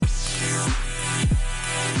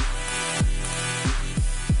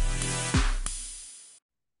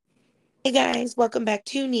Hey guys, welcome back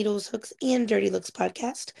to Needles, Hooks, and Dirty Looks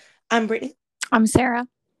podcast. I'm Brittany, I'm Sarah.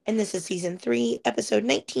 and this is season 3, episode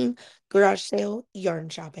 19, Garage Sale Yarn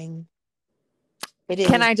Shopping. It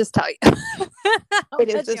Can is I just tell you how it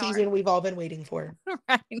is much the yarn? season we've all been waiting for.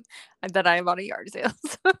 Right. That I bought a yard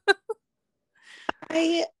sales.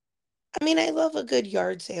 I I mean, I love a good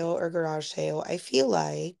yard sale or garage sale. I feel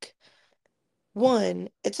like one,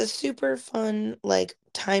 it's a super fun like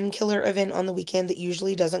time killer event on the weekend that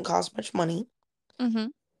usually doesn't cost much money. Mm-hmm.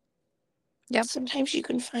 Yep. Sometimes you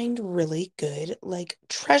can find really good like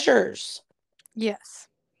treasures. Yes.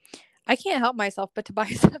 I can't help myself but to buy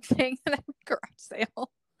something at a garage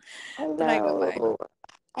sale I that I go buy. know.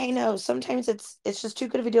 I know. Sometimes it's just too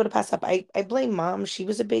good of a deal to pass up. I blame mom. She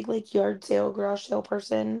was a big like yard sale, garage sale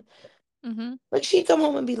person. Mm-hmm. Like she'd come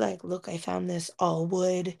home and be like, "Look, I found this all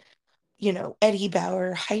wood, Eddie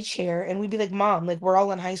Bauer high chair," and we'd be like, "Mom, like we're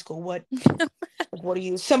all in high school. What are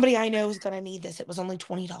you? Somebody I know is gonna need this. It was only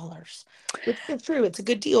 $20." Which is true. It's a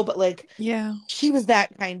good deal, but like Yeah. she was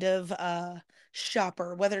that kind of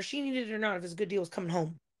shopper. Whether she needed it or not, if it was a good deal, it was coming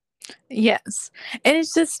home. Yes. And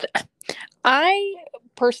it's just, I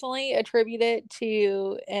personally attribute it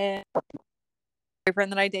to a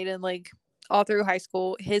boyfriend that I dated like all through high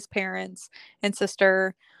school. His parents and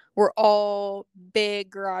sister were all big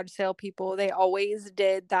garage sale people. They always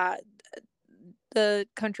did that, the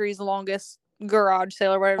country's longest garage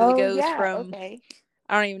sale or whatever, that Oh goes yeah, from, okay.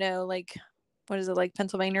 I don't even know, like, what is it, like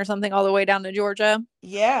Pennsylvania or something, all the way down to Georgia.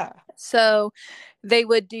 Yeah. So they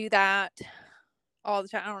would do that all the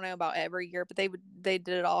time. I don't know about every year, but they did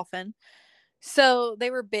it often. So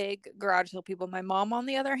they were big garage sale people. My mom, on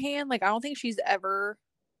the other hand, like I don't think she's ever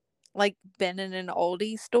like been in an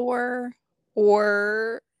Aldi store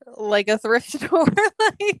or like a thrift store.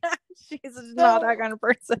 Like, she's not that So kind of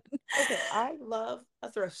person. okay, I love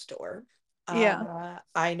a thrift store. Yeah.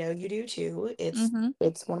 I know you do too. It's Mm-hmm.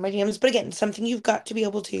 it's one of my jams, but again, something you've got to be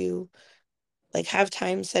able to like have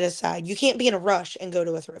time set aside. You can't be in a rush and go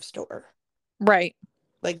to a thrift store. Right.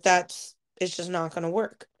 Like that's it's just not going to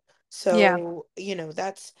work. Yeah. So,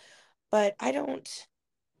 that's but I don't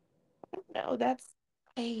know,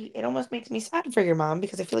 it almost makes me sad for your mom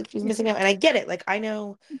because I feel like she's Yeah. missing out and I get it. Like I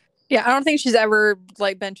know Yeah. I don't think she's ever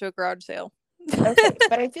like been to a garage sale. okay,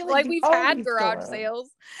 but I feel like Like the we've had Aldi garage store. sales,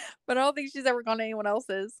 but I don't think she's ever gone to anyone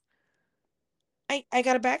else's. I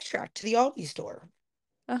got to backtrack to the Aldi store.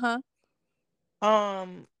 Uh huh.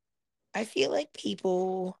 Um I feel like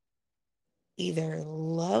people either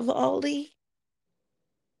love Aldi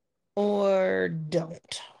or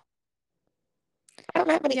don't. I don't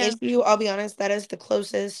have any Yeah. issue. I'll be honest, that is the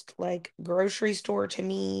closest like grocery store to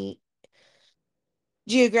me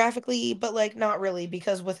geographically, but like not really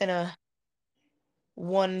because within a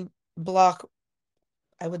one block,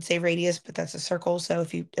 I would say radius, but that's a circle. So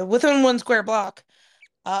if you within one square block,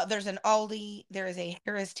 there's an Aldi, there is a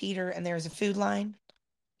Harris Teeter, and there is a Food Line.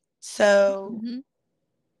 So, Mm-hmm.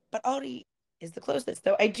 but Aldi is the closest.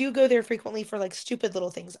 Though I do go there frequently for like stupid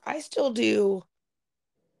little things. I still do.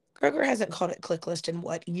 Kroger hasn't called it click list in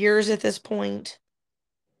what years at this point.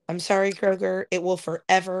 I'm sorry, Kroger. It will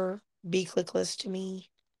forever be click list to me.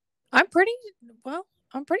 I'm pretty well.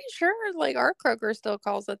 I'm pretty sure like our Kroger still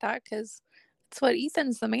calls it that because it's what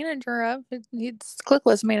Ethan's the manager of. It's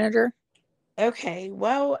Clicklist manager. Okay,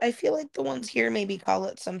 well, I feel like the ones here maybe call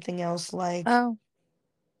it something else, like Oh.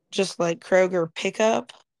 just like Kroger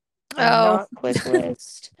pickup and Oh. not click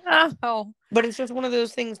list. Oh. But it's just one of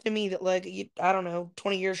those things to me that, like, I don't know,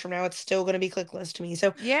 20 years from now, it's still going to be click list to me. So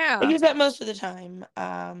I Yeah. use that most of the time.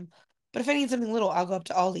 But if I need something little, I'll go up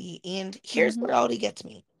to Aldi. And here's Mm-hmm. where Aldi gets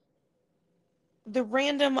me the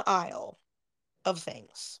random aisle of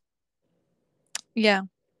things. Yeah.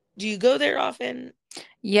 Do you go there often?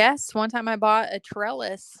 Yes. One time I bought a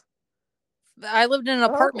trellis. I lived in an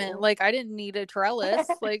apartment. Oh. Like I didn't need a trellis.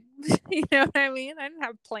 Like you know what I mean? I didn't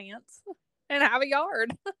have plants. And have a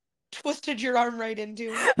yard. Twisted your arm right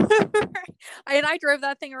into it. And I drove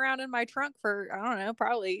that thing around in my trunk for I don't know,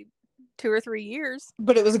 probably 2 or 3 years.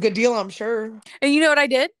 But it was a good deal, I'm sure. And you know what I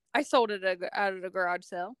did? I sold it out at a garage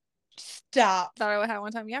sale. Stop. Thought I would have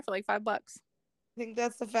one time. Yeah, for like $5. I think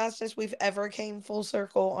that's the fastest we've ever came full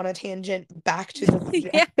circle on a tangent back to the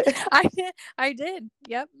Yeah, subject. I did. I did.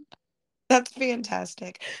 Yep. That's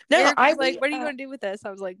fantastic. No, Eric was like, "What are you going to do with this?"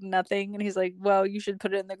 I was like, "Nothing." And he's like, "Well, you should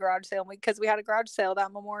put it in the garage sale because we had a garage sale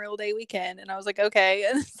that Memorial Day weekend." And I was like, "Okay."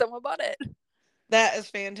 And someone bought it. that is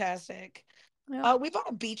fantastic. Yep. We bought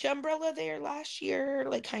a beach umbrella there last year,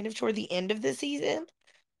 like kind of toward the end of the season,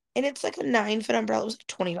 and it's like a 9 foot umbrella. It was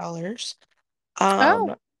like $20.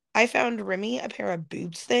 Oh. I found Remy a pair of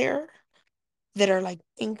boots there. that are like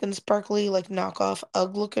pink and sparkly, like knockoff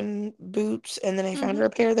UGG looking boots. And then I found Mm-hmm. her a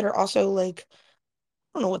pair that are also like,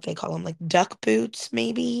 I don't know what they call them, like duck boots,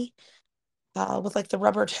 maybe, with like the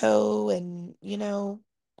rubber toe and,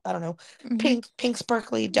 I don't know, Mm-hmm. pink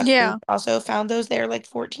sparkly duck Yeah. boots. Also found those there like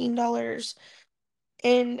 $14.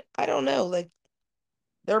 And I don't know, like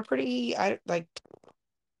they're pretty, I like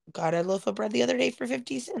got a loaf of bread the other day for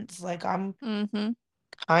 50 cents. Like I'm Mm-hmm.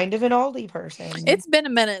 kind of an Aldi person. It's been a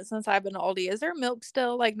minute since I've been to Aldi. Is there milk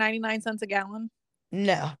still like 99 cents a gallon?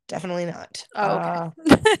 No, definitely not. Oh, okay.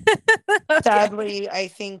 Okay. Sadly, I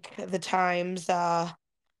think the times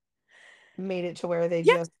made it to where they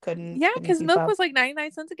Yeah. just couldn't Yeah, couldn't because keep milk up. was like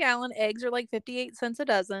 99 cents a gallon. Eggs are like 58 cents a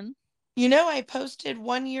dozen. I posted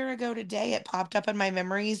 1 year ago today, it popped up in my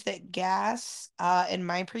memories that gas in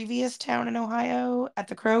my previous town in Ohio at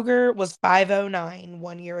the Kroger was 509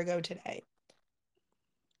 1 year ago today.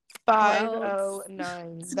 Well, it's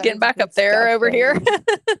 509. That getting is back up there over here.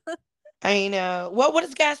 disgusting. I know. What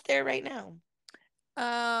is gas there right now?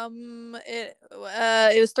 It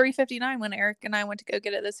was 3.59 when Eric and I went to go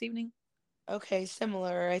get it this evening. Okay,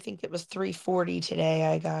 similar. I think it was 340 today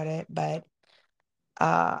I got it, but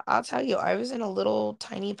I'll tell you, I was in a little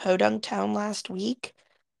tiny podunk town last week.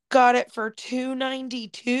 Got it for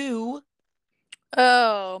 292.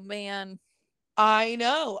 Oh man. I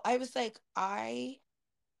know. I was like, I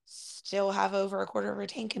still have over a quarter of a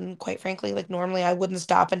tank, and quite frankly, like normally I wouldn't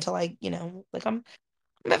stop until like I'm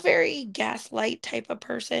a very gaslight type of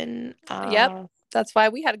person. Yep. That's why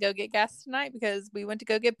we had to go get gas tonight because we went to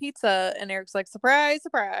go get pizza and Eric's like, surprise,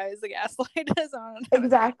 surprise, the gas light is on. I was like,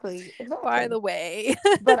 Exactly, by exactly. the way.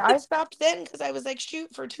 But I stopped then because I was like,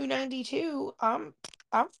 shoot, for 292, I'm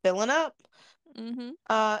filling up. Mm-hmm.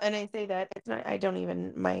 And I say that it's not, I don't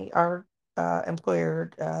even, our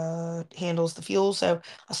employer handles the fuel, so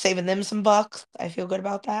I'm saving them some bucks. I feel good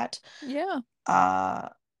about that. Yeah. Uh,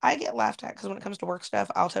 I get laughed at because when it comes to work stuff,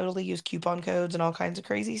 I'll totally use coupon codes and all kinds of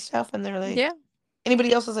crazy stuff. And they're like, Yeah.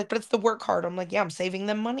 anybody else is like, but it's the work card. I'm like, yeah, I'm saving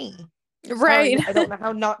them money. Sorry, Right. I don't know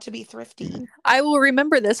how not to be thrifty. I will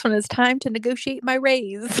remember this when it's time to negotiate my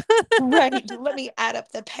raise. Right. Let me add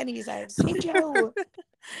up the pennies I've saved, Joe.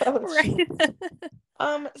 Oh, shoot.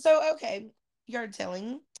 Right. So okay, yard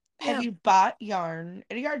selling. Have Yeah. you bought yarn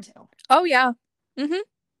at a yard sale? Oh yeah. Mm-hmm.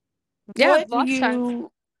 Yeah, What do lots of times.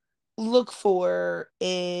 you look for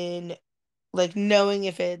in like knowing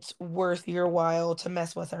if it's worth your while to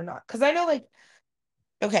mess with or not? Because I know like,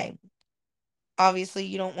 okay, obviously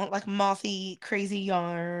you don't want like mothy crazy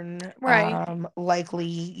yarn. Right. Likely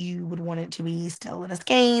you would want it to be still in a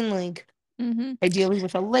skein, like Mm-hmm. ideally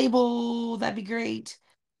with a label, that'd be great.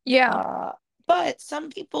 Yeah. Uh, but some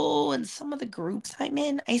people and some of the groups I'm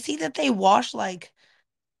in, I see that they wash like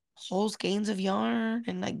whole skeins of yarn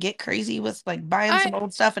and like get crazy with like buying I some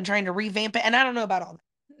old stuff and trying to revamp it. And I don't know about all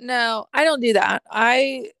that. No, I don't do that.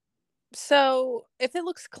 So if it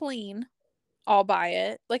looks clean, I'll buy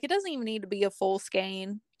it. Like it doesn't even need to be a full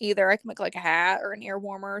skein either. I can make like a hat or an ear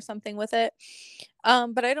warmer or something with it.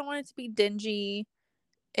 But I don't want it to be dingy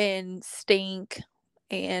and stink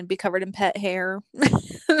and be covered in pet hair.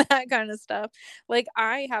 That kind of stuff. Like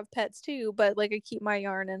I have pets too, but like I keep my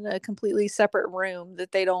yarn in a completely separate room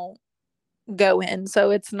that they don't go in.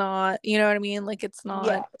 So it's not, you know what I mean? Like it's not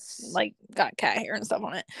Yes. like got cat hair and stuff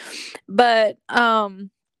on it. But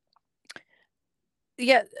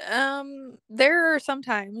yeah, there are some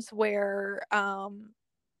times where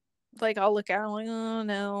like I'll look at it, I'm like, oh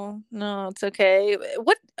no, no, it's okay.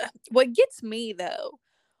 What gets me though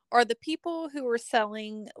are the people who are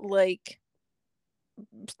selling like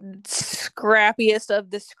scrappiest of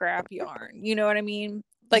the scrap yarn. You know what I mean?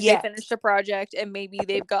 Like they finished Yes. a project and maybe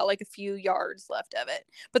they've got like a few yards left of it,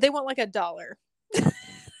 but they want like $1.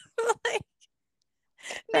 Like,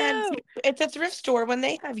 And no. it's a thrift store when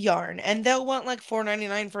they have yarn and they'll want like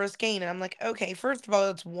 4.99 for a skein. And I'm like, okay, first of all,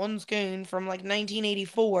 it's one skein from like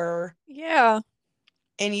 1984 Yeah.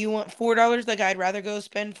 and you want $4. Like I'd rather go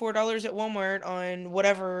spend $4 at Walmart on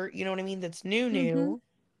whatever, you know what I mean, that's Mm-hmm. new.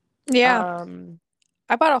 Yeah. Um,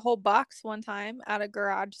 I bought a whole box one time at a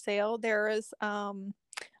garage sale. There was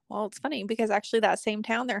well, it's funny because actually that same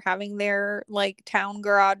town they're having their like town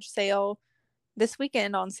garage sale this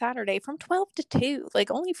weekend on Saturday from 12 to 2,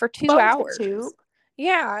 like only for 2 12 to hours. 2.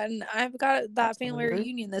 Yeah, and I've got that That's family weird.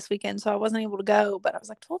 reunion this weekend, so I wasn't able to go, but I was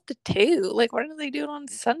like 12 to 2. Like why didn't they do it on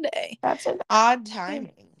Sunday? That's an odd Yeah.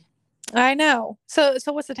 timing. I know. So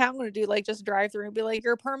what's the town going to do? Like just drive through and be like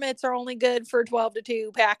your permits are only good for 12 to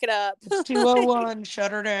 2, pack it up. It's Like, 201,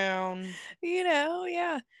 shut her down.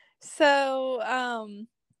 yeah. So,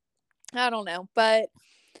 I don't know, but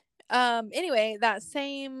anyway, that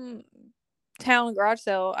same town garage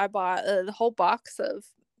sale, I bought the whole box of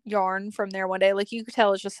yarn from there one day. Like you could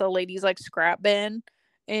tell it's just a lady's like scrap bin,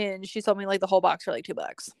 and she sold me like the whole box for like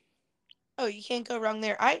 $2. Oh, you can't go wrong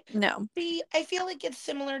there. I No. see. I feel like it's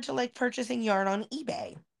similar to like purchasing yarn on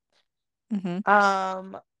eBay. Mm-hmm.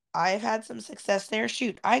 Um, I've had some success there.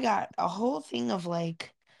 Shoot, I got a whole thing of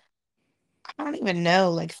like I don't even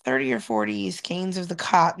know, like 30 or 40 skeins of the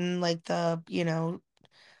cotton, like I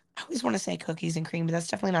always want to say cookies and cream, but that's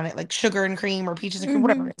definitely not it. Like sugar and cream or peaches and cream,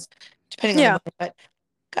 whatever Mm-hmm. it is, depending on the Yeah. brand. But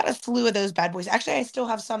got a slew of those bad boys. Actually, I still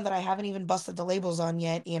have some that I haven't even busted the labels on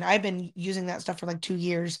yet, and I've been using that stuff for like 2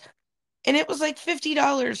 years. And it was like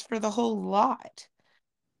 $50 for the whole lot.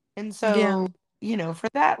 And Yeah. so, for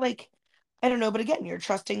that, like, I don't know, but again, you're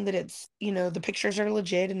trusting that the pictures are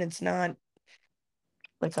legit and it's not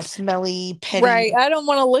like a smelly, petty. Right. I don't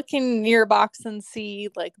want to look in your box and see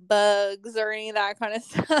like bugs or any of that kind of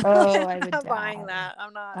stuff. Oh, I I'm would not buying die. that.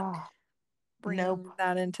 I'm not Oh, nope, bringing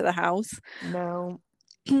that into the house. no.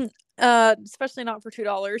 Especially not for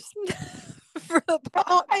 $2 for the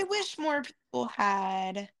Oh, box. I wish more people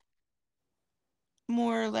had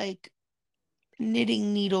more like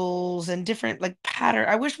knitting needles and different like pattern.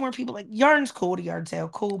 I wish more people like yarn's cool to yard sale,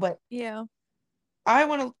 cool, but Yeah. I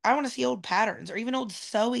want to see old patterns or even old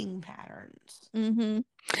sewing patterns. Mm-hmm. And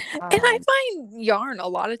I Um, find yarn a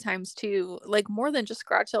lot of times too, like more than just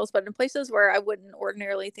garage sales, but in places where I wouldn't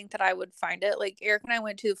ordinarily think that I would find it. Like Eric and I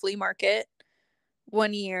went to the flea market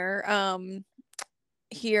one year,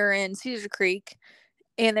 here in Cedar Creek,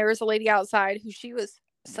 and there was a lady outside who she was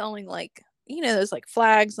selling like those like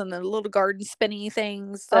flags and the little garden spinny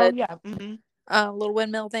things oh that yeah. Hmm. little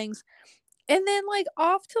windmill things, and then like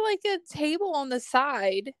off to like a table on the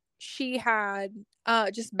side she had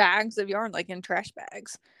just bags of yarn like in trash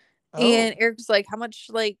bags, and Oh, Eric's like, how much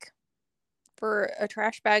like for a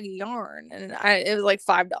trash bag of yarn? And it was like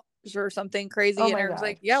 $5 or something oh crazy, and my Eric's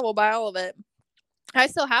like, yeah, gosh. we'll buy all of it. I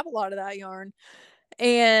still have a lot of that yarn,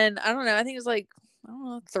 and I don't know, I think it was like, I don't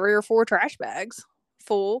know, 3 or 4 trash bags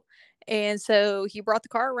full. And so he brought the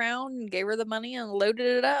car around and gave her the money and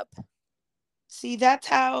loaded it up. See, that's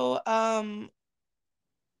how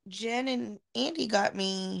Jen and Andy got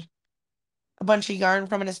me a bunch of yarn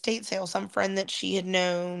from an estate sale. Some friend that she had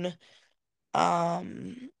known,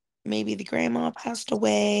 um, maybe the grandma passed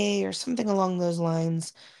away or something along those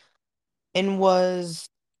lines, and was,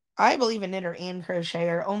 I believe, a knitter and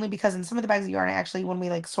crocheter, only because in some of the bags of yarn, I actually, when we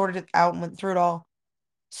like sorted it out and went through it all,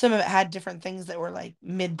 some of it had different things that were like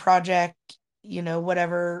mid-project,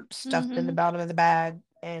 whatever stuffed in the Mm-hmm. bottom of the bag.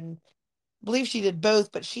 And I believe she did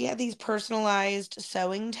both, but she had these personalized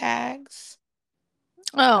sewing tags,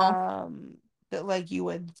 Oh, um, that like you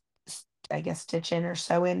would, I guess, stitch in or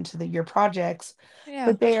sew into your projects. yeah.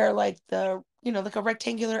 But they are like like a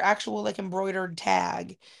rectangular, actual like embroidered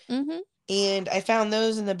tag. Mm-hmm. And I found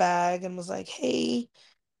those in the bag and was like, hey,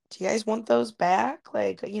 do you guys want those back?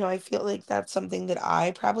 Like, I feel like that's something that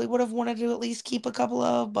I probably would have wanted to at least keep a couple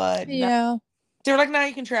of, but no. Yeah. They were like, no,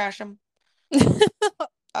 you can trash them.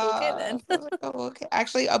 Okay then. So I was like, oh, okay.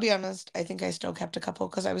 Actually, I'll be honest. I think I still kept a couple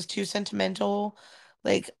because I was too sentimental.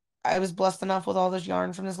 Like, I was blessed enough with all this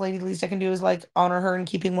yarn from this lady. The least I can do is like honor her and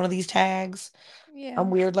keeping one of these tags. Yeah. I'm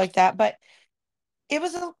weird like that, but it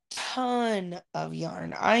was a ton of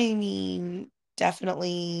yarn.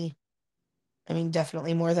 Definitely.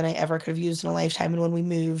 Definitely more than I ever could have used in a lifetime. And when we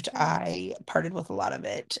moved, Yeah. I parted with a lot of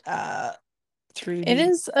it through It the.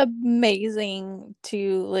 is amazing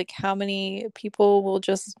to like how many people will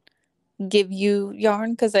just give you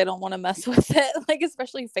yarn because they don't want to mess with it, like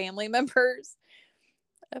especially family members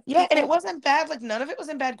of Yeah, and it people. wasn't bad. Like none of it was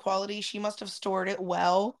in bad quality. She must have stored it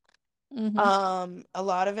well. Mm-hmm. A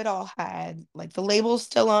lot of it all had like the labels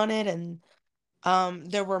still on it, and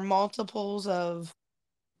there were multiples of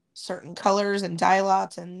certain colors and dye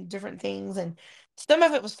lots and different things, and some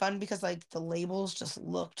of it was fun because like the labels just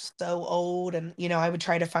looked so old, and I would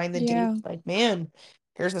try to find the Yeah. dates like, man,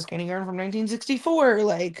 here's this kind of yarn from 1964,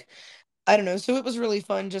 like I don't know. So it was really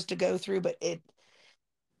fun just to go through, but it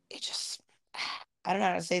just, I don't know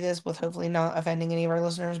how to say this with hopefully not offending any of our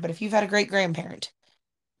listeners, but if you've had a great grandparent,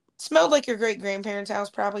 smelled like your great grandparents' house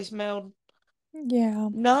probably smelled Yeah.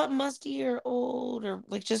 not musty or old or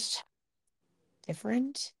like just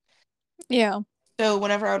different. Yeah. So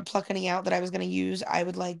whenever I would pluck any out that I was going to use, I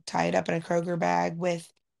would like tie it up in a Kroger bag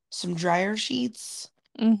with some dryer sheets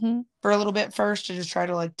Mm-hmm. for a little bit first to just try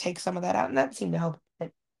to like take some of that out, and that seemed to help.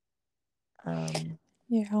 Um,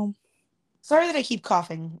 Yeah. Sorry that I keep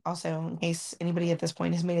coughing. Also, in case anybody at this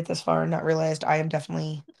point has made it this far and not realized, I am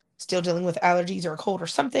definitely still dealing with allergies or a cold or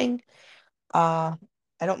something. Uh,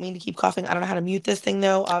 I don't mean to keep coughing. I don't know how to mute this thing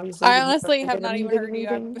though. Obviously, I there's no honestly way have that I'm not even muting heard you.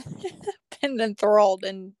 I've anything. been been enthralled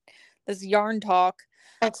in this yarn talk.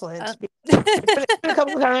 Excellent. Uh, It's been a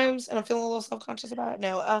couple of times, and I'm feeling a little self-conscious about it.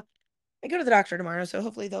 No, I go to the doctor tomorrow, so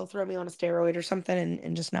hopefully they'll throw me on a steroid or something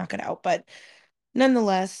and just knock it out. But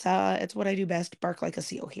nonetheless, it's what I do best, bark like a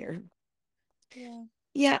seal here. yeah.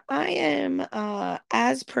 Yeah, I am,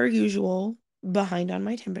 as per usual, behind on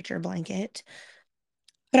my temperature blanket.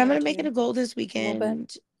 I But I'm am gonna make it too. a goal this A little bit.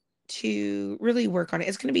 weekend to really work on it.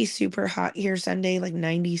 It's gonna be super hot here Sunday, like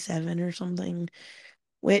 97 or something,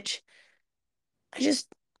 which I just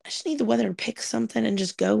I just need the weather to pick something and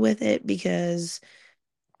just go with it because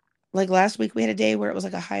like last week we had a day where it was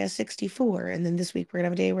like a high of 64, and then this week we're gonna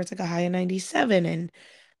have a day where it's like a high of 97, and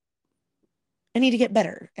I need to get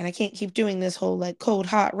better. And I can't keep doing this whole like cold,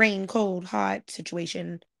 hot, rain, cold, hot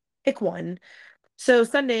situation. Pick one. So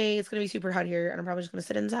Sunday it's gonna be super hot here, and I'm probably just gonna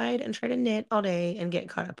sit inside and try to knit all day and get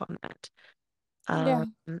caught up on that. Yeah.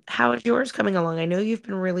 Um, how is yours coming along? I know you've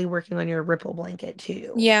been really working on your ripple blanket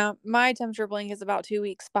too. Yeah, my temperature blink is about 2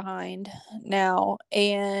 weeks behind now,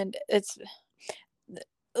 and it's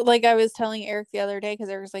like I was telling Eric the other day because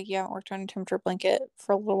Eric was like, "You haven't worked on your temperature blanket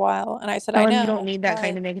for a little while," and I said, "I Tell him you don't know, need that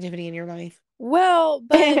kind but of negativity in your life. well,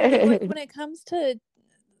 but like when it comes to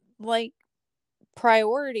like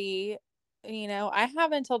priority, I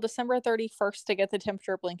have until December 31st to get the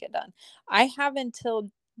temperature blanket done. I have until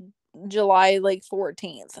July like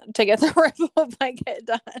 14th to get the ripple blanket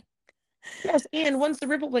done. Yes, and once the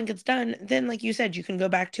ripple blanket's done, then like you said, you can go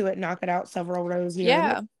back to it, knock it out several rows here.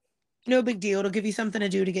 No, Yeah. no big deal. It'll give you something to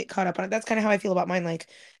do to get caught up on it. That's kind of how I feel about mine. Like,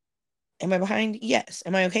 am I behind? Yes.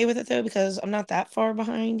 Am I okay with it though? Because I'm not that far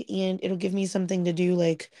behind, and it'll give me something to do.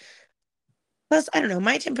 Like, plus, I don't know.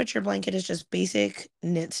 My temperature blanket is just basic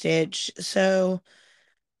knit stitch, so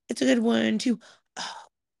it's a good one to. Oh,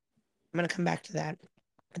 I'm gonna come back to that.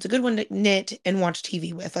 It's a good one to knit and watch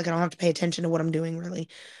TV with. Like, I don't have to pay attention to what I'm doing really.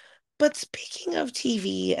 But speaking of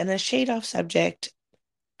TV and a shade off subject,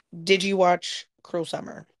 did you watch Cruel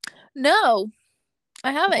Summer? No,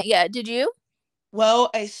 I haven't yet. Did you? Well,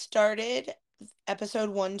 I started episode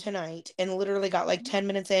one tonight and literally got like 10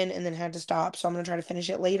 minutes in and then had to stop. So I'm going to try to finish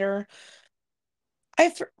it later.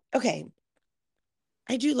 Okay,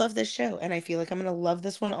 I do love this show and I feel like I'm going to love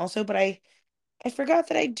this one also, but I forgot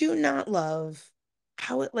that I do not love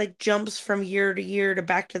how it like jumps from year to year to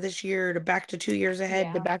back to this year to back to 2 years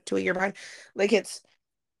ahead to Yeah. back to a year behind. Like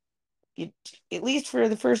you, at least for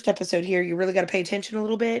the first episode here, you really got to pay attention a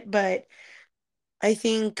little bit, but I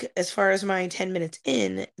think as far as my 10 minutes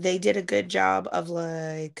in, they did a good job of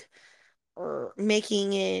like or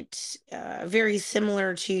making it very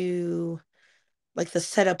similar to like the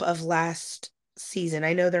setup of last season.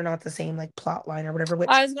 I know they're not the same like plot line or whatever, I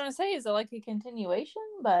which was gonna say, is it like a continuation?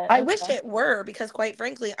 But I wish okay. it were because quite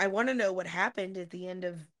frankly, I want to know what happened at the end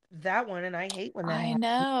of that one, and I hate when that I happens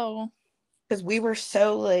know. because we were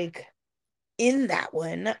so like in that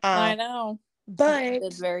one. I know. It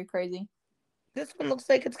did But very crazy. this one looks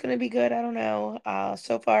like it's gonna be good. I don't know.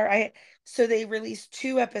 So far so they released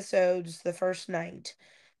two episodes the first night.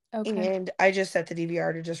 Okay. And I just set the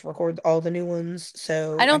DVR to just record all the new ones. I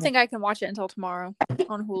So I don't don't. think I can watch it until tomorrow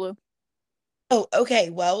on Hulu. Oh, okay.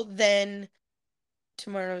 Well, then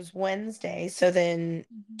tomorrow's Wednesday. So then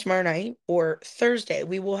Mhm. tomorrow night or Thursday,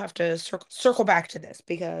 we will have to circle back to this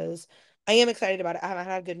because I am excited about it. I haven't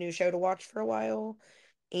had a good new show to watch for a while.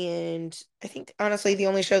 And I think honestly, the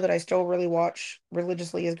only show that I still really watch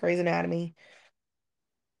religiously is Grey's Anatomy.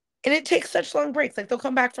 And it takes such long breaks. Like they'll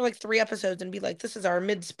come back for like 3 episodes and be like, "This is our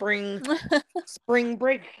spring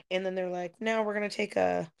break," and then they're like, "Now we're gonna take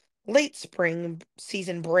a late spring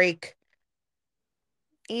season break."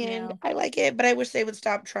 And Yeah. I like it, but I wish they would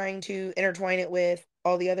stop trying to intertwine it with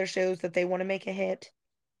all the other shows that they want to make a hit.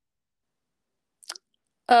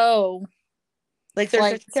 Oh, Like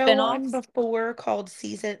there's a like show on spin-offs? before called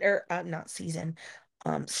Season or not Season,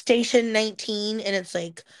 Station 19, and it's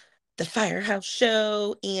like the Firehouse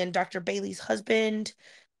Show, and Dr. Bailey's husband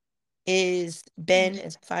is Ben Mm.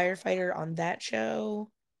 is a firefighter on that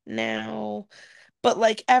show now. But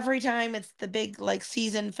like every time it's the big like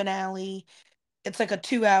season finale, it's like a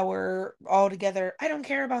 2 hour all together. I don't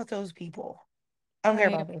care about those people. I don't care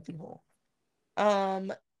Right. about those people.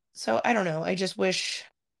 Um, so I don't know. I just wish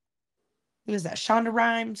who is that? Shonda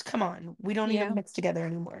Rhimes? Come on. We don't need them Yeah. mixed together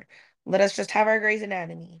anymore. Let us just have our Grey's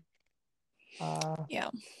Anatomy. Uh Yeah.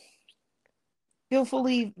 feel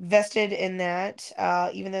fully vested in that,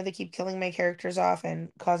 even though they keep killing my characters off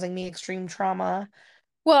and causing me extreme trauma.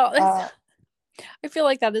 Well, Uh I feel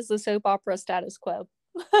like that is the soap opera status quo.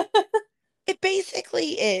 It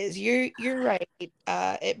basically is. You're right.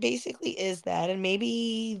 It basically is that, and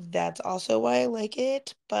maybe that's also why I like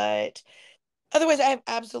it. But Otherwise, I have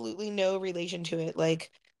absolutely no relation to it.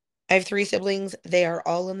 Like, I have three siblings. They are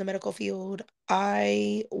all in the medical field.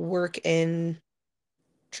 I work in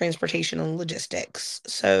transportation and logistics.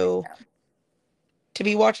 So to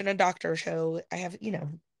be watching a doctor show, I have,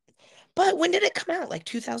 but when did it come out? Like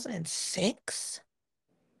 2006?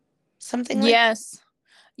 Something like that? Yes.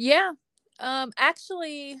 Yeah.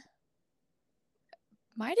 Actually,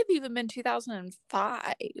 might have even been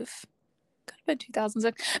 2005. Could have been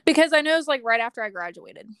 2006 because I know it's like right after I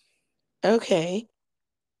graduated. Okay.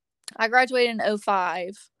 I graduated in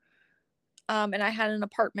 '05. And I had an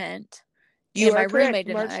apartment, You and my are correct. roommate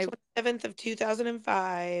and March I, 27th of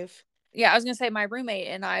 2005. yeah, I was gonna say my roommate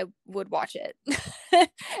and I would watch it,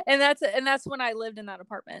 and that's when I lived in that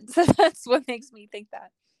apartment. So that's what makes me think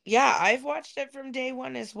that. Yeah, I've watched it from day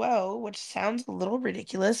one as well, which sounds a little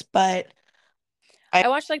ridiculous, but I I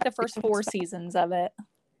watched like the first four seasons of it,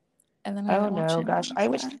 and then I oh didn't watch no, it gosh. I after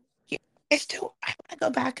wish that. I want to go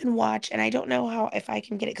back and watch, and I don't know how if I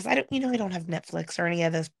can get it because I don't, I don't have Netflix or any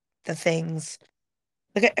of the things.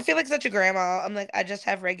 Like I feel like such a grandma. I'm like I just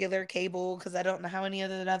have regular cable because I don't know how any of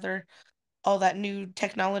the other all that new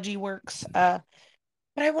technology works.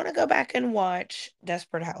 But I want to go back and watch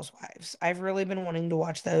Desperate Housewives. I've really been wanting to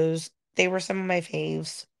watch those. They were some of my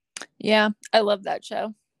faves. Yeah, I love that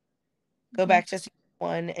show. Go Mhm. back to season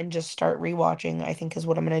one and just start rewatching, I think is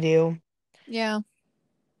what I'm gonna do. Yeah.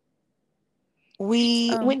 We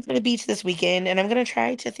So, went to the beach this weekend, and I'm gonna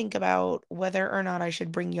try to think about whether or not I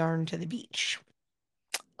should bring Yarn to the beach.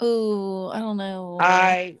 oh, I don't know,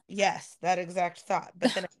 Yes, that exact thought.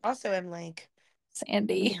 But then I also am like,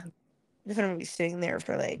 Sandy. man, if I'm gonna be sitting there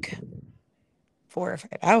for like 4 or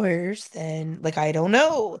 5 hours, then like I don't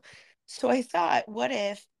know. So I thought, what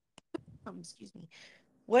if, excuse me,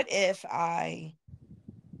 what if I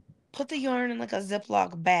put the yarn in like a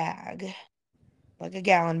Ziploc bag, like a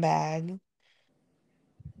gallon bag,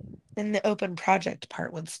 then the open project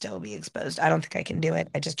part would still be exposed. I don't think I can do it.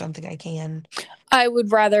 I just don't think I can. I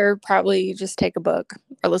would rather probably just take a book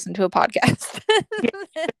or listen to a podcast.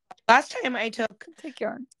 Yeah. Last time I took, Take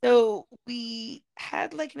yarn. so we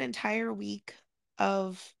had like an entire week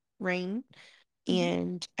of rain Mhm.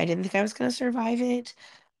 and I didn't think I was gonna survive it.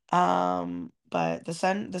 But the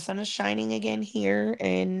sun is shining again here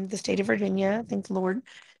in the state of Virginia, thank the Lord,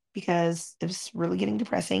 because it was really getting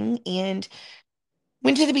depressing. And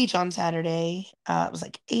went to the beach on Saturday. It was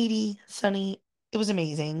like 80, sunny. It was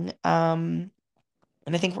amazing. And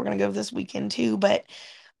I think we're gonna go this weekend too. But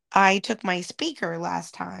I took my speaker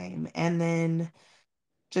last time and then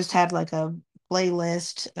just had like a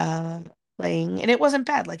playlist playing, and it wasn't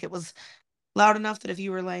bad. Like it was loud enough that if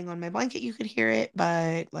you were laying on my blanket, you could hear it,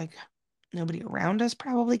 but like nobody around us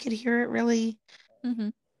probably could hear it really.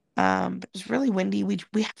 Mhm. But it was really windy. We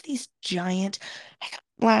have these giant. I got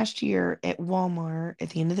last year at Walmart at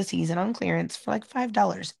the end of the season on clearance for like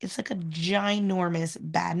 $5. It's like a ginormous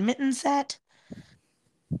badminton set.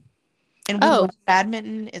 And we Oh, love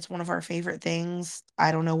badminton. It's one of our favorite things.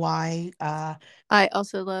 I don't know why. I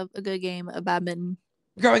also love a good game of badminton.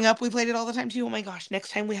 Growing up, we played it all the time too. Oh my gosh,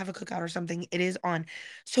 next time we have a cookout or something, it is on.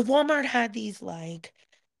 So Walmart had these like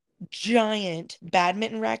giant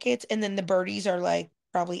badminton rackets, and then the birdies are like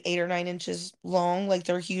probably 8 or 9 inches long, like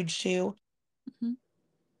they're huge too. Mhm.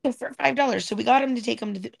 For $5. So we got him to take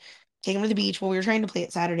him to the beach. Well, we were trying to play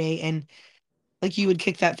it Saturday, and like you would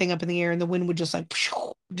kick that thing up in the air, and the wind would just like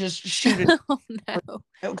just shoot it. Oh no.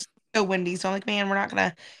 It was so windy. So I'm like, man, we're not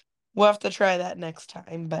gonna. We'll have to try that next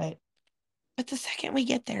time. But the second we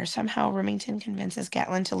get there, somehow Remington convinces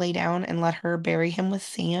Gatlin to lay down and let her bury him with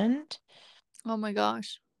sand. Oh my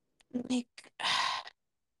gosh. Like,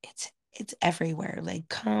 it's everywhere. Like,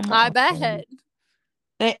 come I on. bet.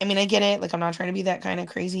 I mean, I get it. Like, I'm not trying to be that kind of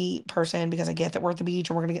crazy person because I get that we're at the beach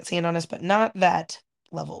and we're gonna get sand on us, but not that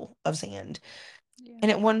level of sand. Yeah.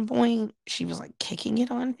 And at one point, she was like kicking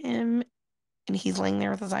it on him, and he's laying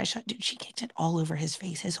there with his eyes shut. Dude, she kicked it all over his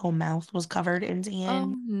face. His whole mouth was covered in sand.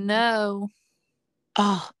 Oh no.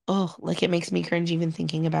 Oh, like it makes me cringe even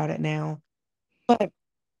thinking about it now. But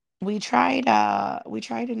we tried a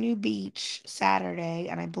new beach Saturday,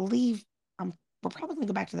 and I believe we're probably gonna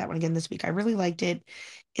go back to that one again this week. I really liked it.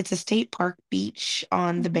 It's a state park beach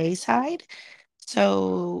on the Mhm. bay side.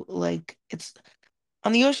 So like it's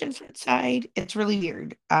on the oceanfront side, it's really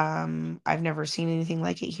weird. I've never seen anything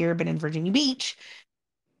like it here, but in Virginia Beach,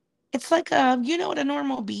 it's like what a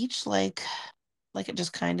normal beach like it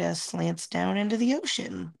just kind of slants down into the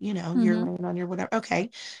ocean. You're Mhm. laying on your whatever. Okay.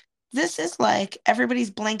 This is like everybody's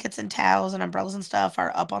blankets and towels and umbrellas and stuff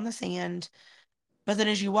are up on the sand. But then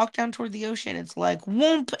as you walk down toward the ocean, it's like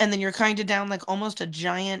whoomp, and then you're kind of down like almost a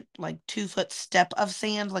giant, like 2 foot step of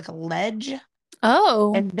sand, like a ledge.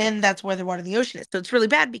 Oh, And then that's where the water in the ocean is. So it's really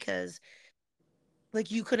bad because like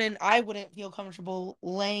I wouldn't feel comfortable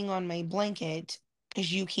laying on my blanket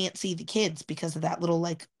because you can't see the kids because of that little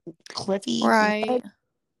like cliffy right. ledge.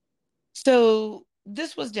 So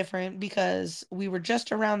this was different because we were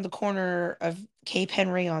just around the corner of Cape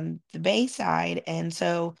Henry on the bay side, and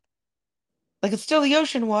so like it's still the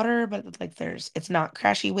ocean water, but like it's not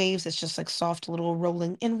crashy waves, it's just like soft little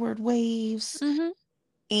rolling inward waves. Mhm.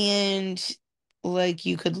 And like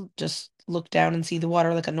you could just look down and see the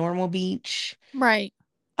water like a normal beach. Right.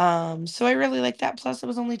 So I really like that. Plus, it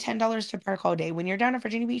was only $10 to park all day. When you're down at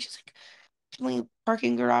Virginia Beach, it's like only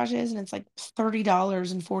parking garages, and it's like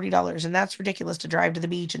 $30 and $40, and that's ridiculous to drive to the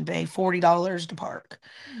beach and pay $40 to park.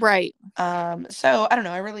 Right. So I don't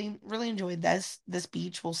know. I really, really enjoyed this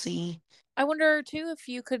beach. We'll see. I wonder too if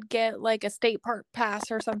you could get like a state park pass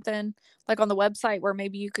or something like on the website where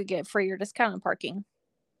maybe you could get free or discounted parking.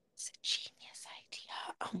 It's a genius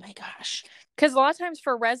idea. Oh my gosh. Because a lot of times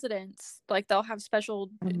for residents, like they'll have special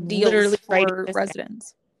I'm deals literally writing for this down.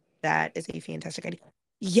 residents. That is a fantastic idea.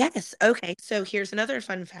 Yes. Okay. So here's another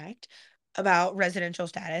fun fact about residential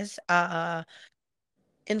status.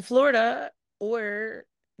 In Florida or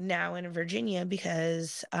now in Virginia,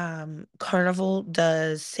 because Carnival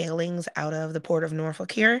does sailings out of the port of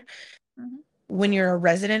Norfolk here. Mhm. When you're a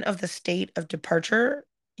resident of the state of departure,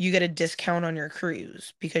 you get a discount on your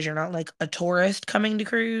cruise because you're not like a tourist coming to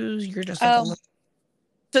cruise. You're just like a Oh,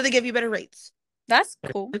 so they give you better rates. that's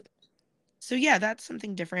cool. So yeah, that's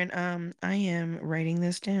something different. I am writing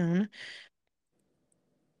this down.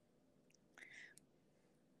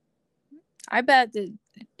 I bet that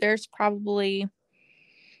there's probably,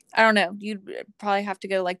 I don't know, you'd probably have to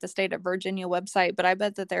go like the state of Virginia website, but I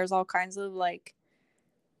bet that there's all kinds of like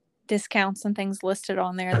discounts and things listed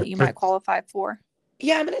on there that you might qualify for.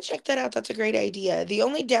 Yeah, I'm gonna check that out. That's a great idea. The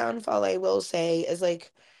only downfall I will say is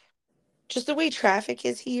like just the way traffic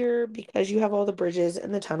is here because you have all the bridges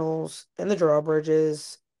and the tunnels and the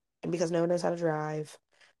drawbridges and because no one knows how to drive.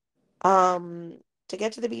 Um, to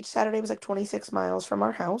get to the beach Saturday was like 26 miles from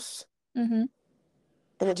our house, Mm-hmm.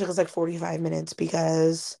 and it took us like 45 minutes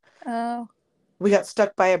because Oh, we got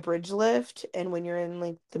stuck by a bridge lift. And when you're in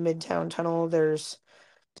like the Midtown Tunnel, there's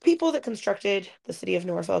the people that constructed the city of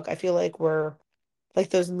Norfolk, I feel like were like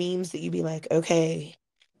those memes that you'd be like, okay,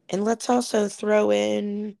 and let's also throw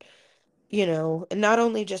in, and not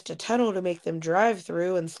only just a tunnel to make them drive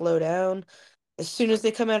through and slow down. As soon as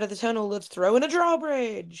they come out of the tunnel, let's throw in a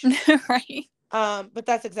drawbridge. right. But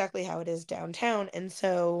that's exactly how it is downtown. And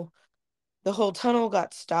so the whole tunnel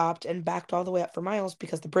got stopped and backed all the way up for miles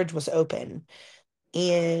because the bridge was open.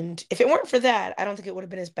 And if it weren't for that, I don't think it would have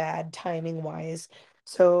been as bad timing wise.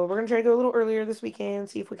 So we're gonna try to go a little earlier this weekend,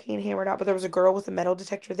 see if we can hammer it out. But there was a girl with a metal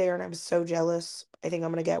detector there, and I was so jealous. I think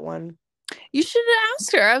I'm gonna get one. You should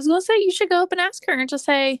ask her. I was gonna say you should go up and ask her and just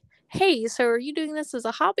say, "Hey, so are you doing this as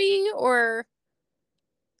a hobby or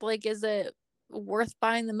like is it worth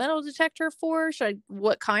buying the metal detector for? Should I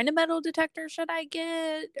what kind of metal detector should I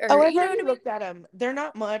get? Oh, Or I've you know what already I mean?" looked at them. They're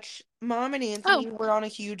not much. Mom and Oh. Anthony were on a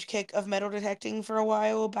huge kick of metal detecting for a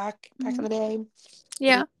while back in Mhm. the day.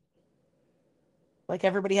 Yeah. Like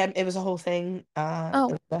everybody had, it was a whole thing.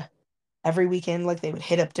 Oh. Every weekend, like they would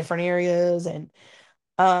hit up different areas and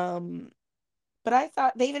um. But I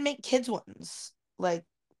thought they even make kids ones, like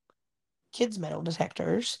kids metal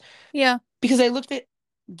detectors, Yeah. because I looked at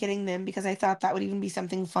getting them because I thought that would even be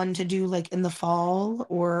something fun to do like in the fall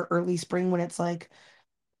or early spring when it's like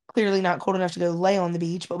clearly not cold enough to go lay on the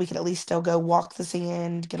beach, but we could at least still go walk the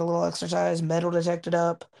sand, get a little exercise, metal detected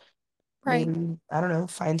up, Right. maybe, I don't know,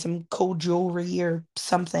 find some cool jewelry or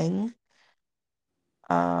something.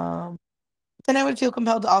 Um, then I would feel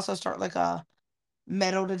compelled to also start like a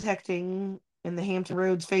metal detecting in the Hampton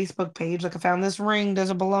Roads Facebook page. Like I found this ring,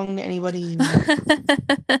 doesn't belong to anybody.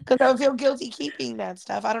 Because I would feel guilty keeping that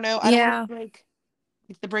stuff. I don't know. I don't want Yeah. to like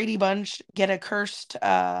the Brady Bunch get a cursed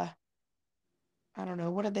I don't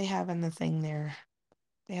know, what did they have in the thing there?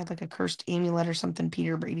 They had like a cursed amulet or something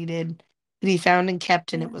Peter Brady did that he found and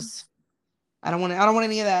kept, and it Yeah. was I don't want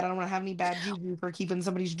any of that. I don't want to have any bad juju for keeping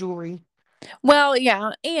somebody's jewelry. Well,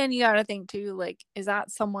 yeah, and you got to think too, like, is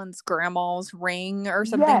that someone's grandma's ring or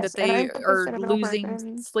something Yes, that and they I'm such a are sentimental losing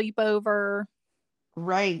person. sleep over?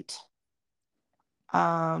 Right.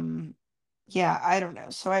 Um, yeah, I don't know.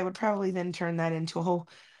 So I would probably then turn that into a whole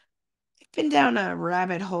I've been down a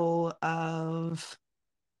rabbit hole of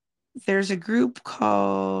there's a group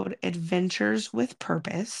called Adventures with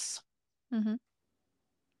Purpose, Hmm.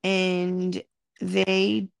 and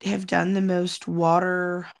they have done the most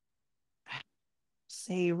water,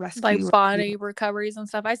 say, Like rescue. body recoveries and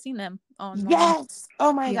stuff. I seen them online. Yes.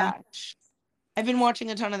 Oh my Yeah. gosh. I've been watching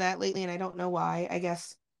a ton of that lately, and I don't know why. I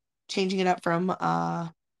guess changing it up from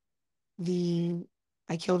the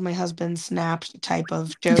I killed my husband snapped type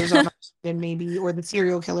of shows on and maybe or the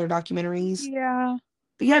serial killer documentaries. Yeah.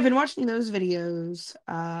 But yeah, I've been watching those videos.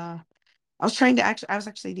 I was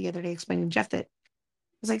actually the other day explaining to Jeff that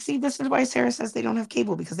I was like, see, this is why Sarah says they don't have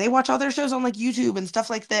cable because they watch all their shows on like YouTube and stuff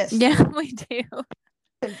like this. Yeah, we do.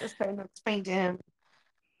 And just trying to explain to him,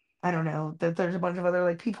 I don't know, that there's a bunch of other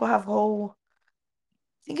like people have whole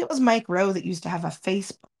I think it was Mike Rowe that used to have a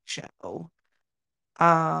Facebook show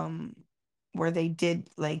um where they did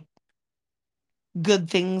like good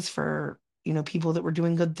things for people that were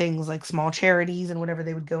doing good things like small charities and whatever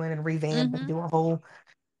they would go in and revamp and Hmm. do a whole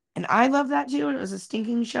and I love that too and it was a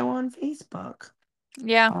stinking show on Facebook.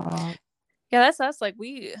 Yeah. uh Yeah, that's us. Like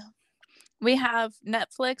we have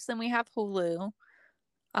Netflix and we have Hulu.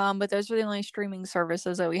 But those are the only streaming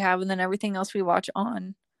services that we have, and then everything else we watch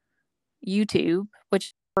on YouTube, which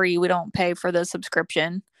is free. We don't pay for the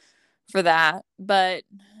subscription for that. But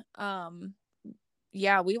um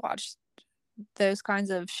yeah, we watch those kinds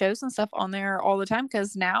of shows and stuff on there all the time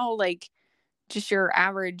because now like just your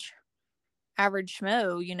average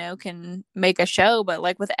schmo, can make a show, but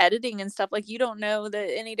like with editing and stuff, like you don't know that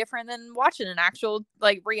any different than watching an actual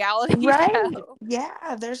like reality right, show.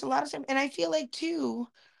 yeah, there's a lot of stuff and I feel like too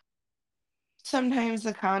sometimes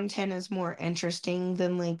the content is more interesting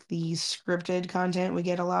than like the scripted content we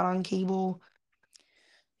get a lot on cable.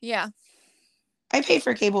 Yeah, I pay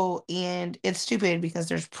for cable and it's stupid because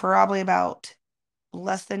there's probably about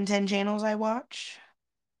less than 10 channels I watch.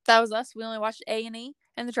 that was us. We only watched A&E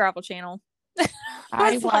and the Travel Channel. I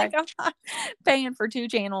I was like, I'm watch not paying for two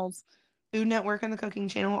channels. Food Network and the Cooking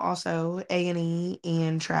Channel, also A&E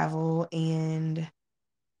and Travel and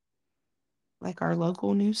like our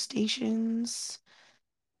local news stations.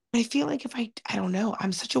 I feel like if I don't know,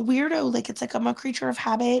 I'm such a weirdo. Like it's like I'm a creature of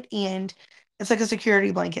habit and it's like a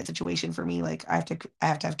security blanket situation for me. Like I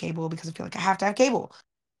have to have cable because I feel like I have to have cable.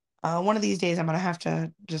 One of these days I'm gonna have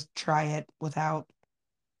to just try it without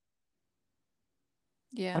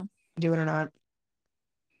Yeah, do it or not.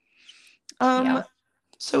 yeah.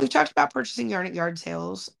 So we've talked about purchasing yarn at yard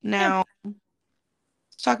sales. Yeah. Now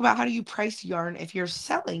let's talk about how do you price yarn if you're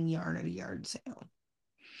selling yarn at a yard sale.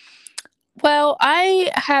 Well, I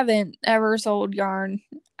haven't ever sold yarn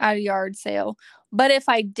at a yard sale, but if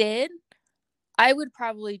I did, I would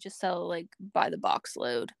probably just sell like by the box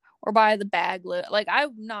load or by the bag load. Like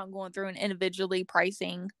I'm not going through and individually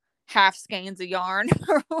pricing half skeins of yarn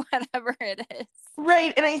or whatever it is.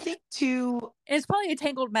 Right, and I think too, It's probably a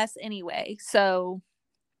tangled mess anyway. So,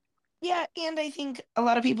 yeah, and I think a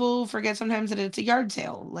lot of people forget sometimes that it's a yard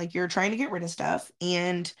sale. Like you're trying to get rid of stuff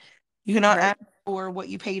and you cannot right. ask for what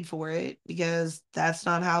you paid for it because that's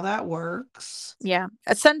not how that works. Yeah.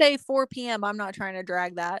 At Sunday 4 p.m., I'm not trying to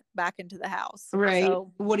drag that back into the house. Right.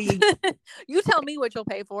 So, What do you you tell me what you'll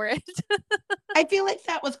pay for it. I feel like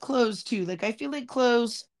that with clothes too. Like I feel like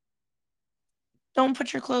clothes don't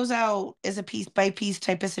put your clothes out as a piece by piece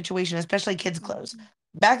type of situation, especially kids' clothes.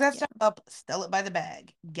 Back that Yeah. stuff up, sell it by the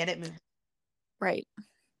bag, get it moving. Right.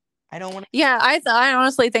 I don't want to. Yeah, I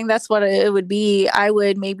honestly think that's what it would be. I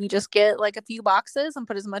would maybe just get like a few boxes and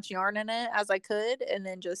put as much yarn in it as I could and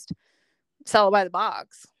then just sell it by the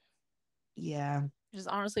box. Yeah. Which is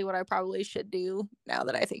honestly what I probably should do now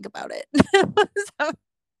that I think about it. So,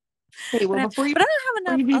 Okay, well, but I don't have before you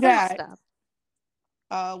enough do other that, stuff.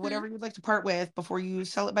 Hmm. whatever you'd like to part with before you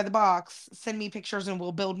sell it by the box, send me pictures and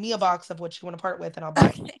we'll build me a box of what you want to part with, and I'll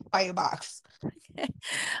Okay. buy a box.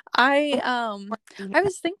 I I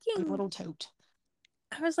was A thinking little tote.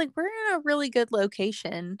 I was like we're in a really good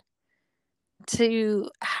location to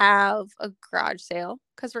have a garage sale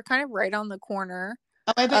because we're kind of right on the corner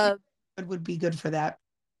Oh, I bet you of it would be good for that.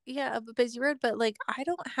 yeah, of a busy road, but like I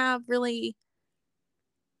don't have really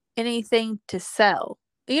anything to sell.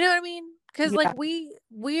 You know what I mean? Because like Yeah,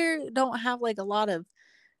 we don't have like a lot of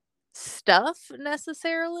stuff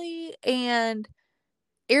necessarily, and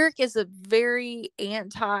Eric is a very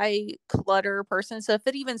anti clutter person. So if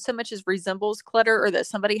it even so much as resembles clutter or that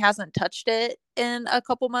somebody hasn't touched it in a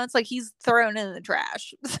couple months, like he's thrown it in the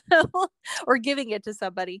trash so, or giving it to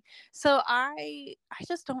somebody. So I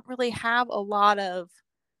just don't really have a lot of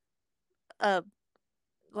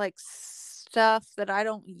like stuff that I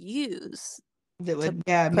don't use that to would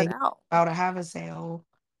put make out. about to have a sale.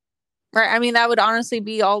 Right. I mean, that would honestly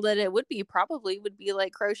be all that it would be. Probably would be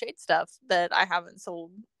like crocheted stuff that I haven't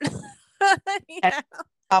sold. And Yeah.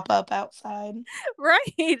 pop up outside.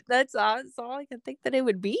 Right. That's all I can think that it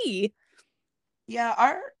would be. Yeah,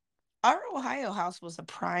 our Ohio house was a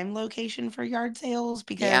prime location for yard sales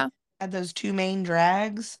because it Yeah. had those two main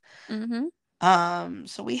drags. Mm-hmm.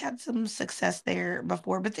 So we had some success there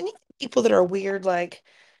before, but then you get people that are weird, like,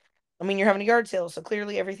 I mean, you're having a yard sale, so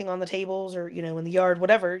clearly everything on the tables or, in the yard,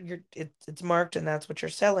 whatever, it's marked and that's what you're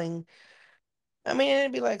selling. I mean,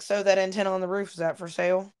 it'd be like, so that antenna on the roof, is that for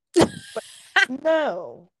sale? But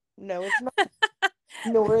no, no, it's not.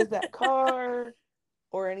 Nor is that car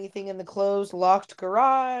or anything in the closed locked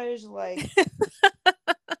garage. Like,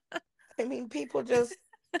 I mean, people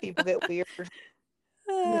get weird. You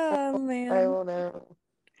Oh know, I man. don't know.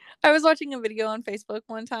 I was watching a video on Facebook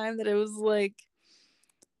one time that it was like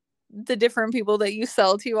the different people that you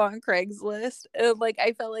sell to on Craigslist. Like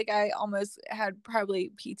I felt like I almost had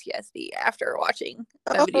probably PTSD after watching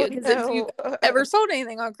a Oh video, because if you've no. ever sold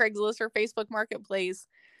anything on Craigslist or Facebook Marketplace,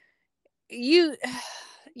 you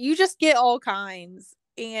you just get all kinds.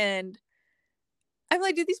 And I'm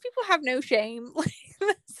like, do these people have no shame? Like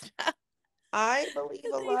the stuff I believe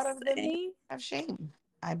that a they lot of them say. have shame.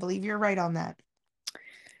 I believe you're right on that.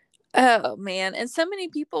 Oh man. And so many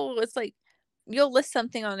people, it's like you'll list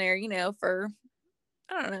something on there, for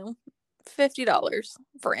I don't know, $50,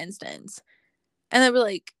 for instance. And they'll be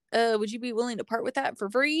like, would you be willing to part with that for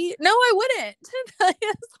free? No, I wouldn't. That's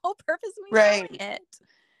the whole purpose of me Right. selling it.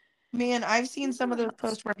 Man, I've seen some of those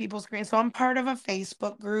posts where people screen. So I'm part of a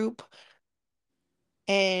Facebook group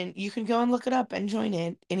and you can go and look it up and join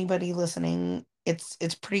it. Anybody listening,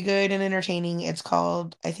 it's pretty good and entertaining. It's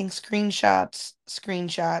called, I think, screenshots.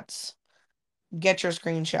 Get your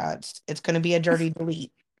screenshots. It's going to be a dirty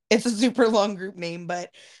delete. It's a super long group name,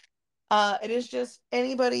 but it is just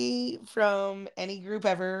anybody from any group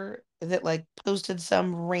ever that like posted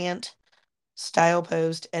some rant style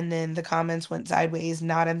post and then the comments went sideways,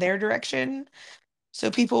 not in their direction.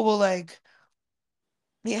 So people will like,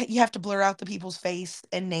 yeah, you have to blur out the people's face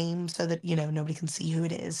and name so that, nobody can see who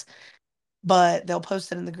it is. But they'll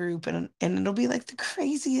post it in the group and it'll be like the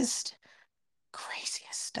craziest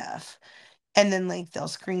stuff. And then like they'll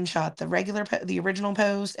screenshot the original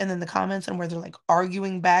post and then the comments and where they're like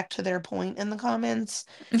arguing back to their point in the comments,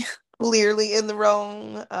 clearly in the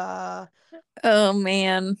wrong. Oh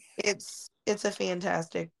man. It's a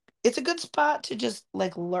fantastic. It's a good spot to just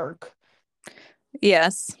like lurk.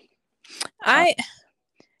 Yes. Uh, I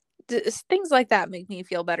things like that make me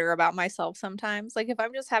feel better about myself sometimes. Like if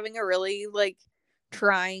I'm just having a really like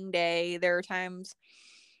trying day, there are times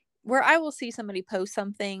where I will see somebody post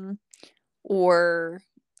something or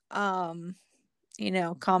comment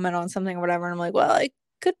on something or whatever, and I'm like, well, I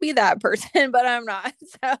could be that person, but I'm not.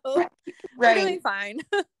 So right, we're doing right, fine.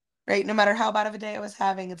 right. No matter how bad of a day I was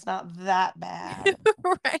having, it's not that bad.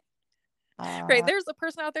 Right. Right. Uh, There's a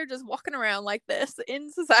person out there just walking around like this in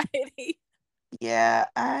society. yeah,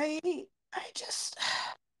 I just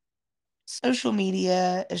social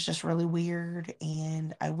media is just really weird,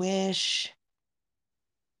 and I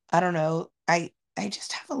don't know, I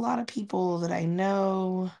just have a lot of people that I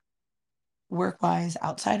know work wise,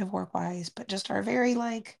 outside of work wise, but just are very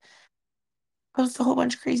like post a whole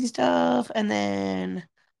bunch of crazy stuff, and then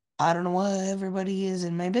I don't know what everybody is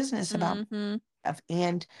in my business about Mm-hmm. stuff.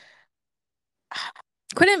 And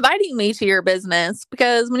Quit inviting me to your business,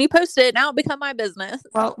 because when you post it, now it become my business.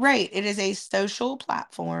 well, right, it is a social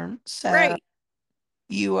platform, so Right.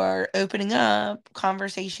 you are opening up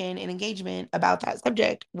conversation and engagement about that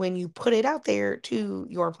subject when you put it out there to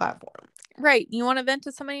your platform. Right. You want to vent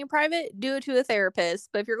to somebody in private? Do it to a therapist.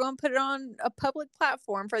 But if you're going to put it on a public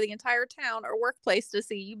platform for the entire town or workplace to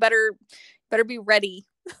see, you better be ready.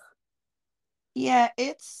 Yeah,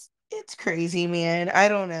 it's crazy, man. I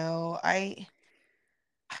don't know. I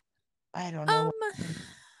don't know. Um,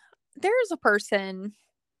 there's a person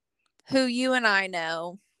who you and I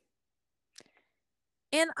know,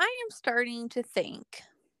 and I am starting to think,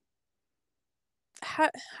 how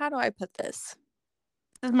do I put this?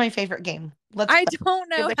 This is my favorite game. Let's I play. don't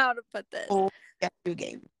It's know a how to put this. whole Guess Who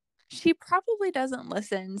game. She probably doesn't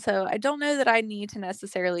listen, so I don't know that I need to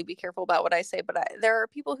necessarily be careful about what I say, but there are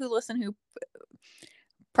people who listen who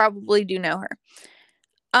probably do know her.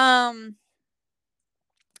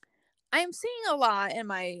 I am seeing a lot in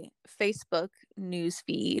my Facebook news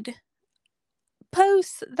feed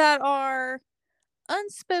posts that are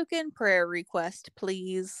unspoken prayer request,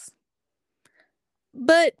 please.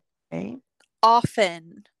 But Okay.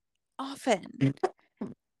 often.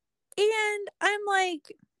 And I'm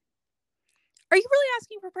like, are you really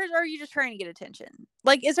asking for prayers, or are you just trying to get attention?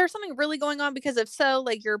 Like, is there something really going on? Because if so,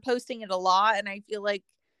 like, you're posting it a lot, and I feel like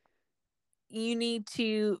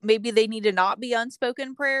maybe they need to not be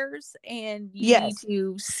unspoken prayers, and you need Yes.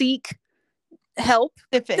 to seek help.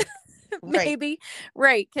 Specific. Right. Maybe.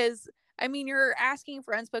 Right. Because I mean, you're asking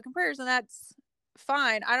for unspoken prayers, and that's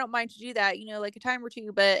fine, I don't mind to do that, like a time or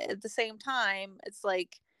two, but at the same time, it's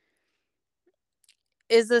like,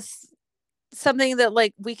 is this something that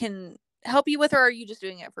like we can help you with, or are you just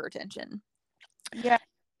doing it for attention? Yeah.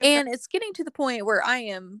 And it's getting to the point where I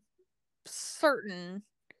am certain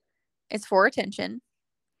it's for attention.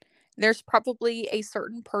 There's probably a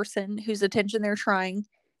certain person whose attention they're trying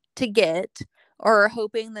to get, or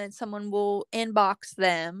hoping that someone will inbox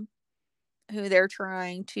them who they're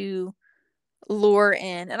trying to lure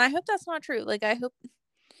in. And I hope that's not true. Like, I hope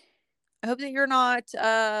that you're not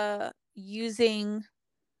using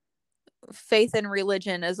faith and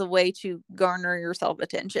religion as a way to garner yourself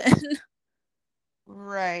attention.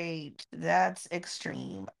 Right. That's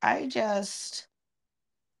extreme. Just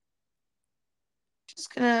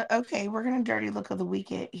gonna, okay, we're gonna dirty look of the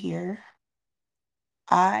week it here.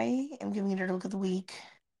 I am giving a dirty look of the week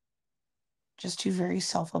just to very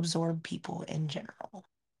self-absorbed people in general.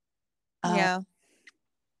 Uh, Yeah.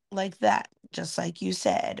 like that, just like you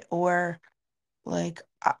said, or like,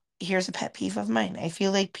 here's a pet peeve of mine. I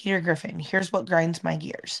feel like Peter Griffin. Here's what grinds my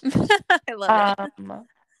gears. I love it.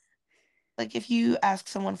 Like if you ask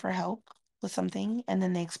someone for help with something and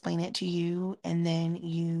then they explain it to you and then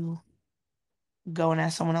you go and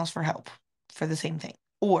ask someone else for help for the same thing.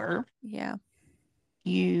 Or Yeah.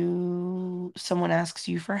 someone asks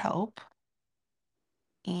you for help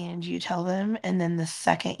and you tell them, and then the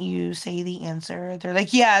second you say the answer, they're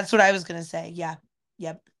like, yeah, that's what I was gonna say. Yeah.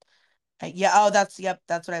 Yep. Yeah. Oh, yep,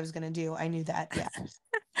 that's what I was gonna do. I knew that. Yeah.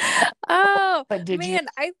 Oh, But did you? man,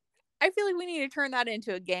 I feel like we need to turn that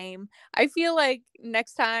into a game. I feel like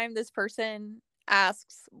next time this person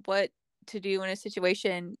asks what to do in a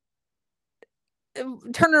situation,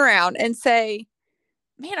 turn around and say,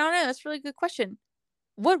 "Man, I don't know, that's a really good question.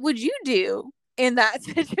 What would you do in that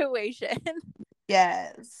situation?"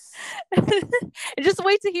 Yes. And just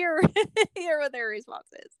wait to hear hear what their response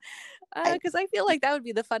is. I Because I feel like that would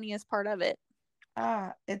be the funniest part of it.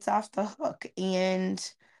 it's off the hook.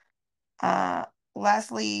 And uh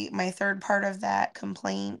lastly, my third part of that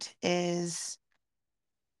complaint is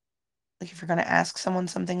like if you're gonna ask someone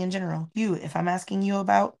something in general, if I'm asking you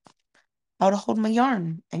about how to hold my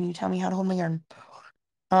yarn and you tell me how to hold my yarn,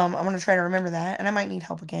 I'm gonna try to remember that and I might need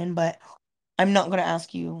help again, but I'm not gonna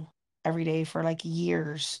ask you every day for like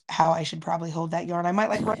years how I should probably hold that yarn. I might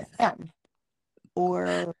like write it down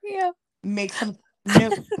or Yeah. make some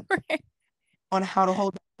note Right. on how to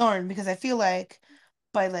hold the yarn because I feel like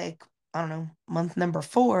by like, I don't know, month number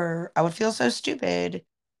 4, I would feel so stupid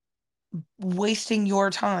wasting your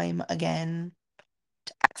time again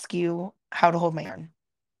to ask you how to hold my yarn.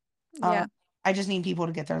 Uh, Yeah. I just need people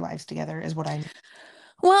to get their lives together is what I need.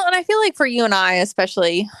 Well, and I feel like for you and I,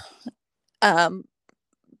 especially, um,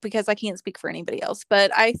 because I can't speak for anybody else,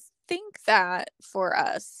 but I think that for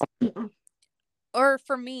us, or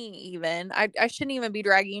for me even, I shouldn't even be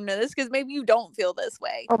dragging you into this because maybe you don't feel this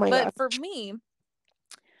way. Oh my But God. for me,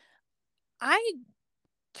 I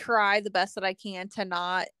try the best that I can to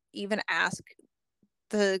not even ask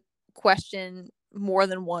the question more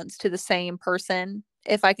than once to the same person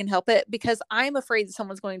if I can help it, because I'm afraid that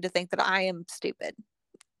someone's going to think that I am stupid.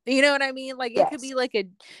 You know what I mean? Like, it could Yes. be like a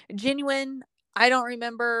genuine, I don't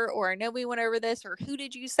remember, or I know we went over this, or who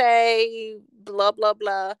did you say, blah, blah,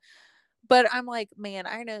 blah. But I'm like, man,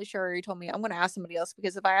 I know she already told me. I'm going to ask somebody else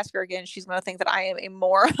because if I ask her again, she's going to think that I am a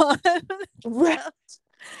moron. Right. So,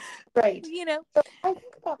 Right. you know, So I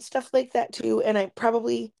think about stuff like that too, and I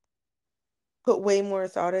probably put way more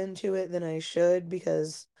thought into it than I should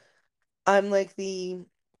because I'm like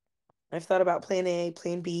I've thought about plan A,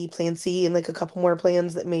 plan B, plan C, and like a couple more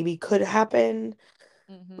plans that maybe could happen.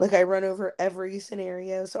 mm-hmm. Like I run over every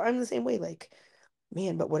scenario. So I'm the same way, like,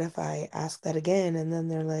 man, but what if I ask that again and then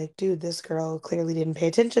they're like, dude, this girl clearly didn't pay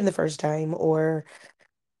attention the first time, or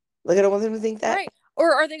like I don't want them to think that. Right.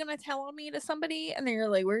 Or are they going to tell on me to somebody and then you're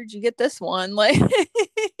like, where'd you get this one? Like,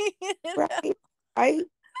 you know? Right. I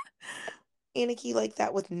panicky like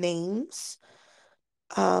that with names.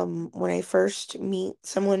 When I first meet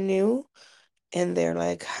someone new and they're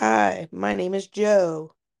like, hi, my name is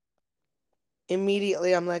Joe.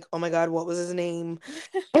 Immediately I'm like, oh my God, what was his name?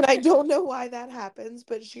 And I don't know why that happens,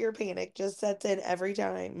 but sheer panic just sets in every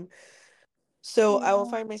time. So I will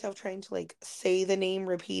Yeah. find myself trying to like say the name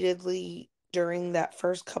repeatedly during that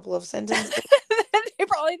first couple of sentences. They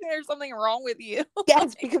probably think there's something wrong with you.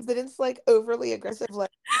 Yes, because then it's like overly aggressive, like,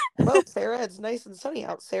 well, Sarah, it's nice and sunny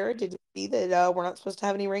out. Sarah, did you see that we're not supposed to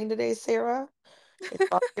have any rain today, Sarah?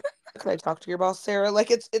 Can I talk to your boss, Sarah?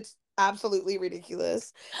 Like it's absolutely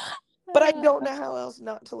ridiculous. But I don't know how else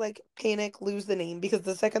not to like panic, lose the name, because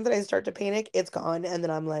the second that I start to panic, it's gone. And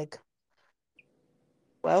then I'm like,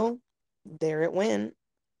 well. there it went.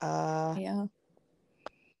 Yeah.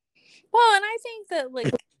 Well, and I think that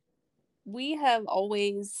like we have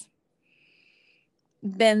always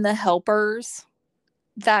been the helpers,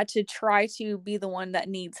 that to try to be the one that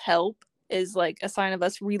needs help is like a sign of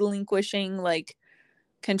us relinquishing like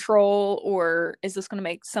control, or is this going to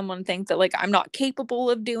make someone think that like I'm not capable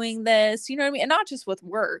of doing this, you know what I mean? And not just with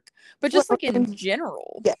work, but just Well, like in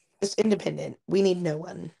general. yeah, just independent. We need no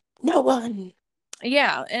one. No one.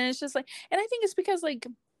 Yeah, and it's just like, and I think it's because like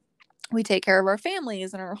we take care of our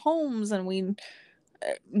families and our homes, and we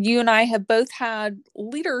you and I have both had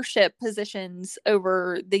leadership positions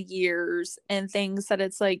over the years and things that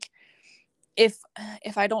it's like if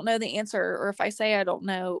I don't know the answer, or if I say I don't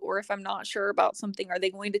know, or if I'm not sure about something, are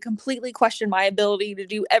they going to completely question my ability to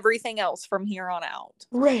do everything else from here on out?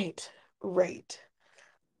 Right. Right.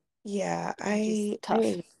 Yeah, Which is tough.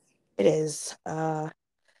 it is.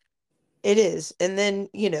 It is. And then,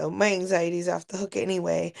 my anxiety's off the hook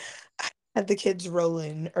anyway. I had the kids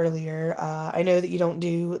rolling earlier. I know that you don't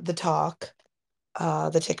do the TikTok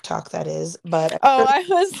that is, but Oh, I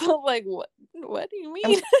was like, what do you I'm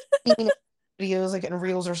mean? sure you've seen videos like in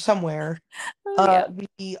Reels or somewhere. Oh yeah.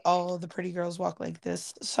 The All the Pretty Girls Walk Like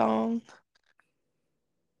This song.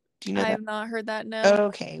 Do you know I that? have not heard that, no.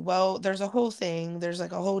 Okay, well, there's a whole thing. There's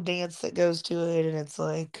like a whole dance that goes to it, and it's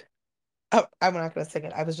like, oh, I'm not gonna sing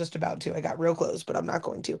it. I was just about to. I got real close, but I'm not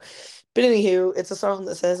going to. But anywho, it's a song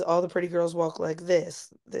that says all the pretty girls walk like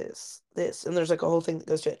this, and there's like a whole thing that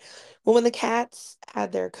goes to it. Well, when the cats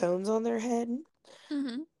had their cones on their head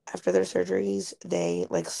Mm-hmm. after their surgeries, they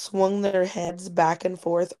like swung their heads back and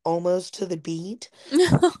forth almost to the beat.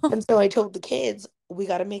 And so I told the kids, we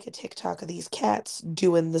got to make a TikTok of these cats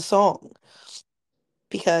doing the song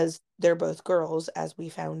because they're both girls, as we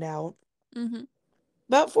found out Mm-hmm.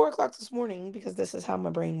 about 4 o'clock this morning, because this is how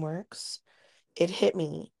my brain works. It hit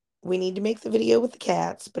me. We need to make the video with the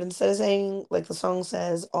cats, but instead of saying, like the song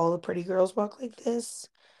says, all the pretty girls walk like this,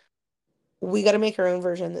 we got to make our own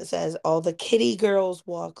version that says, all the kitty girls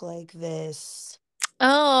walk like this.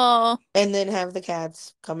 Oh. And then have the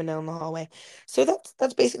cats coming down the hallway. So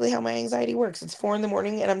that's basically how my anxiety works. It's 4 in the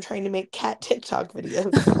morning and I'm trying to make cat TikTok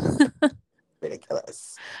videos.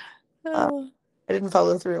 Ridiculous. Uh, Oh. I didn't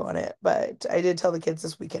follow through on it, but I did tell the kids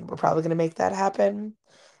this weekend we're probably going to make that happen.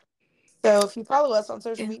 So if you follow us on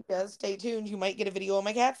social Yeah. media, stay tuned. You might get a video of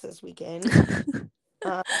my cats this weekend.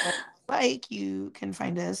 You can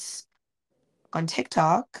find us on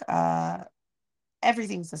TikTok.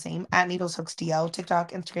 Everything's the same at NeedlesHooksDL,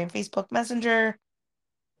 TikTok, Instagram, Facebook, Messenger,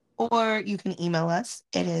 or you can email us.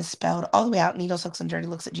 It is spelled all the way out,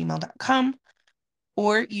 needleshooksanddirtylooks@gmail.com.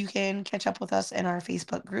 Or you can catch up with us in our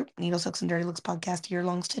Facebook group, Needles, Hooks, and Dirty Looks Podcast Year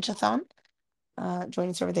Long Stitchathon. Join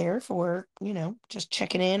us over there for, just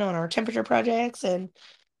checking in on our temperature projects and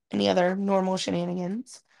any other normal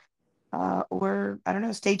shenanigans. Or, I don't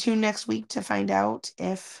know, stay tuned next week to find out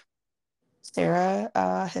if Sarah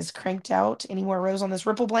has cranked out any more rows on this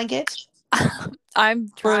Ripple blanket I'm or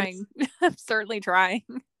trying. I'm certainly trying.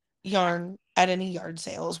 yarn at any yard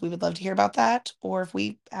sales. We would love to hear about that. Or if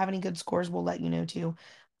we have any good scores, we'll let you know too.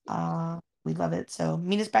 We'd love it. So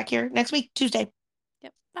meet us back here next week, Tuesday.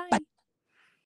 Yep. Bye. Bye.